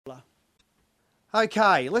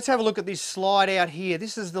Okay, let's have a look at this slide out here.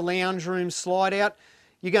 This is the lounge room slide out.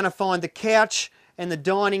 You're going to find the couch and the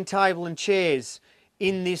dining table and chairs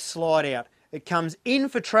in this slide out. It comes in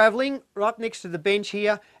for travelling right next to the bench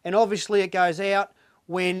here, and obviously it goes out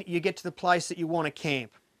when you get to the place that you want to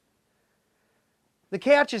camp. The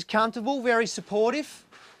couch is comfortable, very supportive.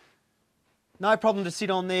 No problem to sit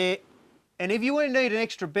on there. And if you need an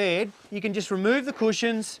extra bed, you can just remove the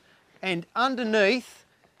cushions, and underneath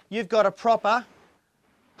you've got a proper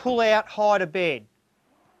pull-out hider bed.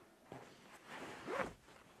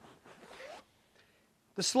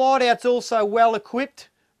 The slide out's also well equipped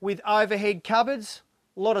with overhead cupboards,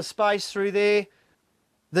 a lot of space through there.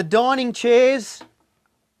 The dining chairs,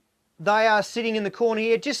 they are sitting in the corner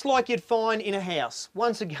here, just like you'd find in a house.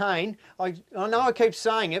 Once again, I know I keep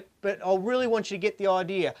saying it, but I really want you to get the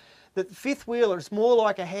idea that the fifth wheeler is more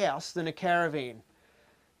like a house than a caravan.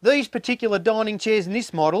 These particular dining chairs in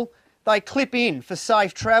this model, they clip in for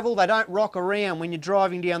safe travel. They don't rock around when you're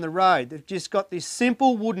driving down the road. They've just got this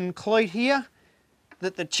simple wooden cleat here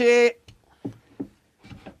that the chair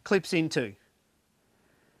clips into.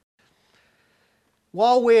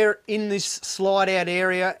 While we're in this slide out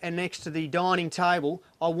area and next to the dining table,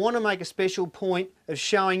 I want to make a special point of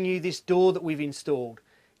showing you this door that we've installed.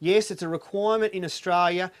 Yes, it's a requirement in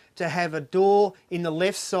Australia to have a door in the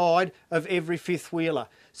left side of every fifth wheeler,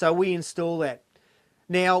 so we install that.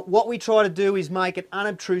 Now, what we try to do is make it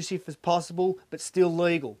unobtrusive as possible, but still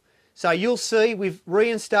legal. So you'll see we've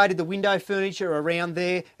reinstated the window furniture around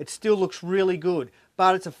there. It still looks really good,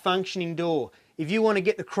 but it's a functioning door. If you want to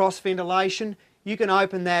get the cross ventilation, you can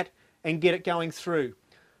open that and get it going through.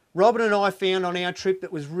 Robin and I found on our trip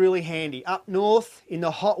that was really handy. Up north, in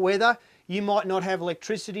the hot weather, you might not have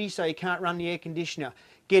electricity, so you can't run the air conditioner.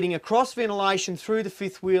 Getting a cross ventilation through the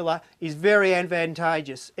fifth wheeler is very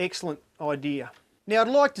advantageous. Excellent idea. Now, I'd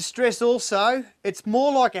like to stress also, it's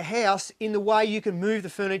more like a house in the way you can move the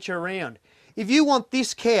furniture around. If you want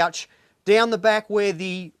this couch down the back where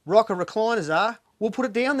the rocker recliners are, we'll put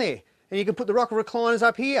it down there. And you can put the rocker recliners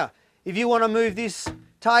up here. If you want to move this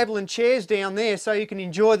table and chairs down there so you can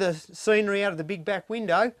enjoy the scenery out of the big back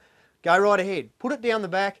window, go right ahead. Put it down the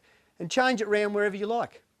back and change it around wherever you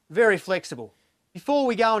like. Very flexible. Before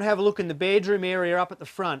we go and have a look in the bedroom area up at the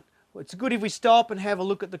front, it's good if we stop and have a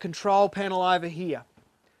look at the control panel over here.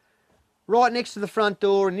 Right next to the front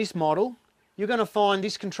door in this model, you're going to find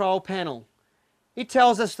this control panel. It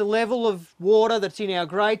tells us the level of water that's in our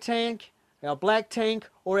grey tank, our black tank,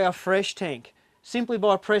 or our fresh tank, simply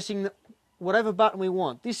by pressing whatever button we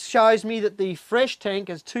want. This shows me that the fresh tank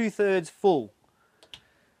is 2/3 full.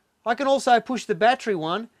 I can also push the battery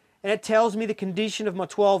one, and it tells me the condition of my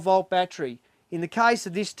 12-volt battery. In the case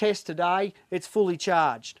of this test today, it's fully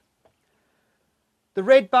charged. The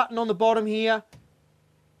red button on the bottom here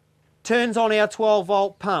turns on our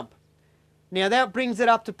 12-volt pump. Now that brings it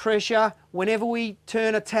up to pressure. Whenever we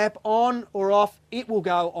turn a tap on or off, it will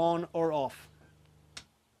go on or off.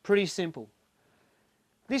 Pretty simple.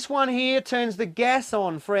 This one here turns the gas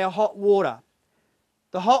on for our hot water.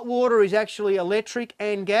 The hot water is actually electric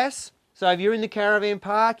and gas, so if you're in the caravan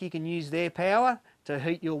park, you can use their power to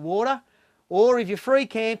heat your water, or if you're free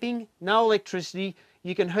camping, no electricity,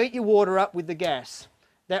 you can heat your water up with the gas.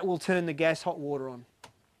 That will turn the gas hot water on.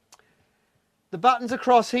 The buttons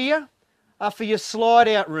across here are for your slide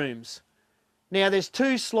out rooms. Now there's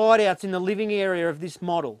two slide outs in the living area of this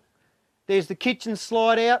model. There's the kitchen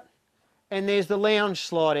slide out and there's the lounge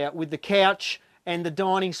slide out with the couch and the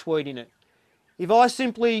dining suite in it. If I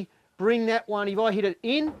simply bring that one, if I hit it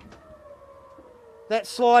in, that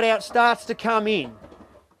slide out starts to come in.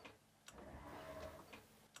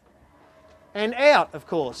 And out, of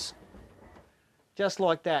course. Just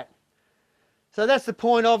like that. So that's the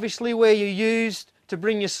point, obviously, where you used to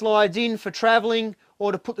bring your slides in for travelling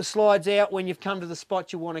or to put the slides out when you've come to the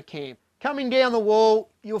spot you want to camp. Coming down the wall,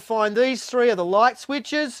 you'll find these three are the light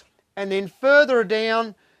switches, and then further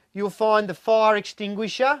down you'll find the fire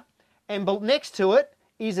extinguisher, and next to it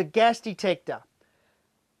is a gas detector.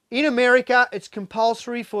 In America, it's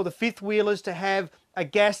compulsory for the fifth wheelers to have a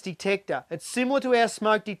gas detector. It's similar to our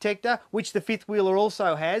smoke detector, which the fifth wheeler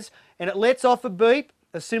also has, and it lets off a beep,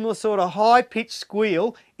 a similar sort of high-pitched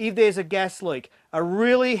squeal if there's a gas leak. A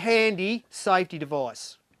really handy safety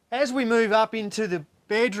device. As we move up into the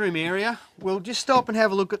bedroom area, we'll just stop and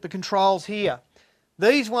have a look at the controls here.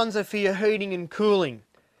 These ones are for your heating and cooling.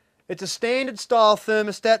 It's a standard style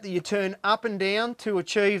thermostat that you turn up and down to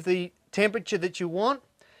achieve the temperature that you want.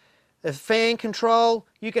 The fan control,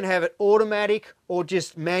 you can have it automatic or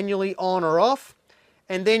just manually on or off.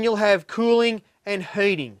 And then you'll have cooling and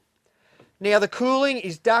heating. Now the cooling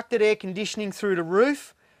is ducted air conditioning through the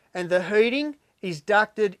roof, and the heating is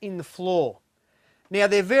ducted in the floor. Now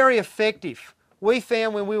they're very effective. We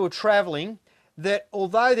found when we were travelling that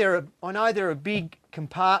although I know they're a big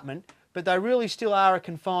compartment, but they really still are a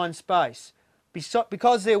confined space.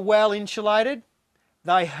 Because they're well insulated,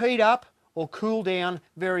 they heat up or cool down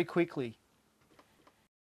very quickly.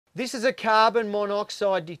 This is a carbon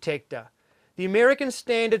monoxide detector. The American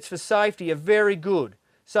standards for safety are very good.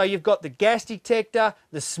 So you've got the gas detector,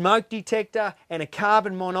 the smoke detector, and a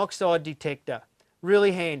carbon monoxide detector.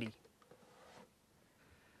 Really handy.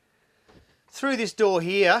 Through this door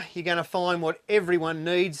here, you're going to find what everyone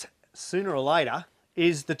needs sooner or later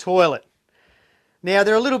is the toilet. Now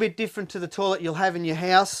they're a little bit different to the toilet you'll have in your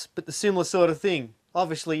house, but the similar sort of thing.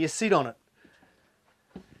 Obviously you sit on it.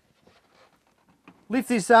 Lift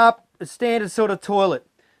this up, a standard sort of toilet.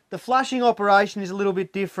 The flushing operation is a little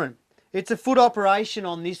bit different. It's a foot operation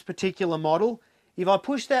on this particular model. If I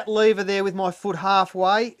push that lever there with my foot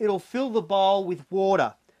halfway, it'll fill the bowl with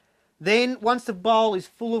water. Then once the bowl is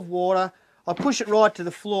full of water, I push it right to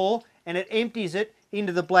the floor and it empties it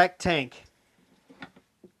into the black tank.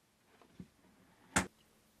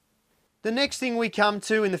 The next thing we come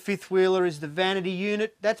to in the fifth wheeler is the vanity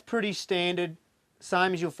unit. That's pretty standard,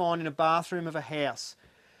 same as you'll find in a bathroom of a house.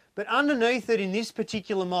 But underneath it in this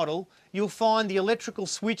particular model, you'll find the electrical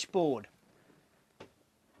switchboard.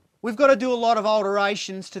 We've got to do a lot of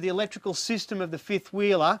alterations to the electrical system of the fifth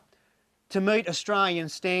wheeler to meet Australian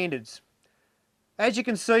standards. As you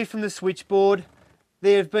can see from the switchboard,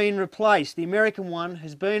 they have been replaced. The American one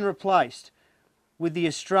has been replaced with the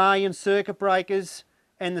Australian circuit breakers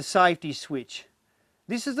and the safety switch.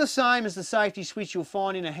 This is the same as the safety switch you'll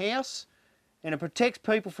find in a house, and it protects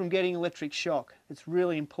people from getting electric shock. It's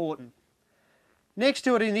really important. Next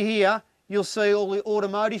to it in here, you'll see all the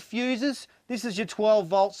automotive fuses. This is your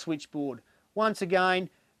 12-volt switchboard. Once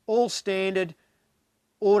again, all standard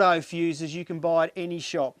auto fuses you can buy at any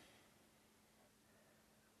shop.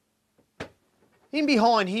 In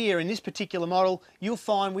behind here, in this particular model, you'll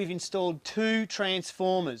find we've installed 2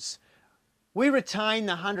 transformers. We retain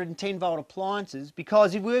the 110-volt appliances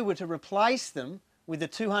because if we were to replace them with the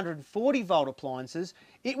 240-volt appliances,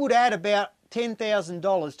 it would add about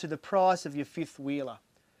 $10,000 to the price of your fifth wheeler.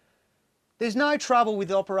 There's no trouble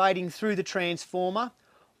with operating through the transformer.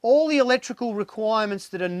 All the electrical requirements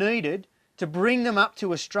that are needed to bring them up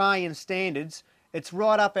to Australian standards, it's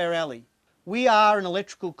right up our alley. We are an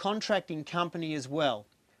electrical contracting company as well.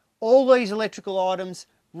 All these electrical items,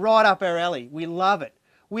 right up our alley. We love it.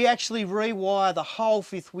 We actually rewire the whole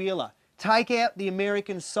fifth wheeler, take out the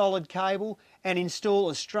American solid cable and install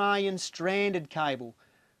Australian stranded cable.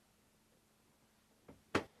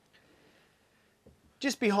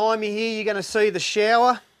 Just behind me here you're going to see the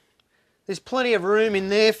shower. There's plenty of room in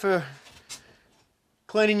there for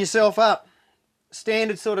cleaning yourself up.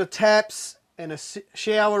 Standard sort of taps and a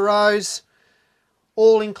shower rose,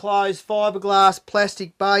 all enclosed fiberglass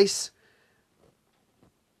plastic base.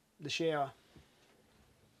 The shower.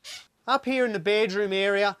 Up here in the bedroom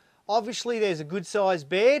area, obviously there's a good sized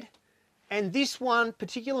bed, and this one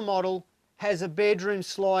particular model has a bedroom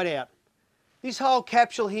slide out. This whole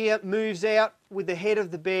capsule here moves out with the head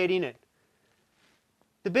of the bed in it.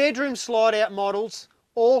 The bedroom slide out models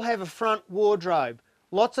all have a front wardrobe,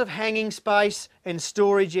 lots of hanging space and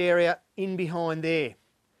storage area in behind there.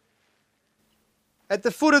 At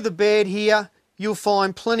the foot of the bed here, you'll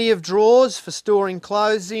find plenty of drawers for storing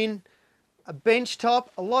clothes in, a bench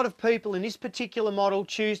top. A lot of people in this particular model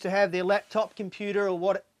choose to have their laptop computer or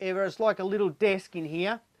whatever. It's like a little desk in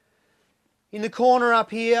here. In the corner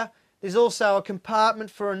up here, there's also a compartment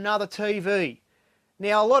for another TV.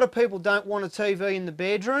 Now, a lot of people don't want a TV in the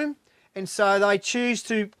bedroom, and so they choose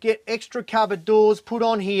to get extra cupboard doors put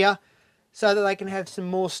on here so that they can have some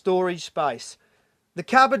more storage space. The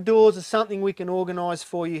cupboard doors are something we can organise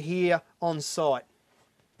for you here on site.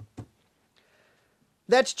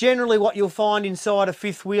 That's generally what you'll find inside a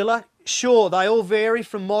fifth wheeler. Sure, they all vary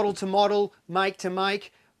from model to model, make to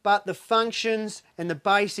make, but the functions and the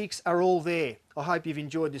basics are all there. I hope you've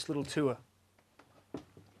enjoyed this little tour.